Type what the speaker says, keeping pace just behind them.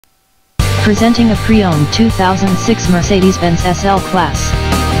Presenting a pre-owned 2006 Mercedes-Benz SL-Class.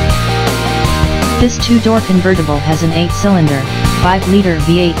 This two-door convertible has an 8-cylinder, 5-liter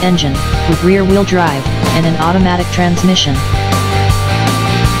V8 engine, with rear-wheel drive, and an automatic transmission.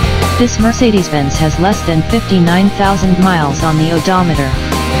 This Mercedes-Benz has less than 59,000 miles on the odometer.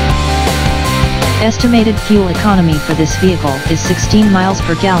 Estimated fuel economy for this vehicle is 16 miles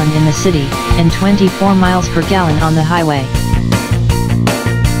per gallon in the city, and 24 miles per gallon on the highway.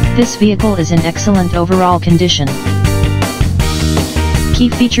 This vehicle is in excellent overall condition. Key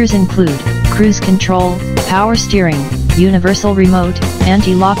features include cruise control, power steering, universal remote,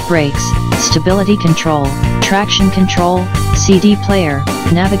 anti-lock brakes, stability control, traction control, CD player,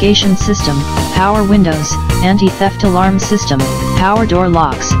 navigation system, power windows, anti-theft alarm system, power door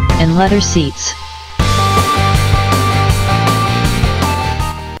locks, and leather seats.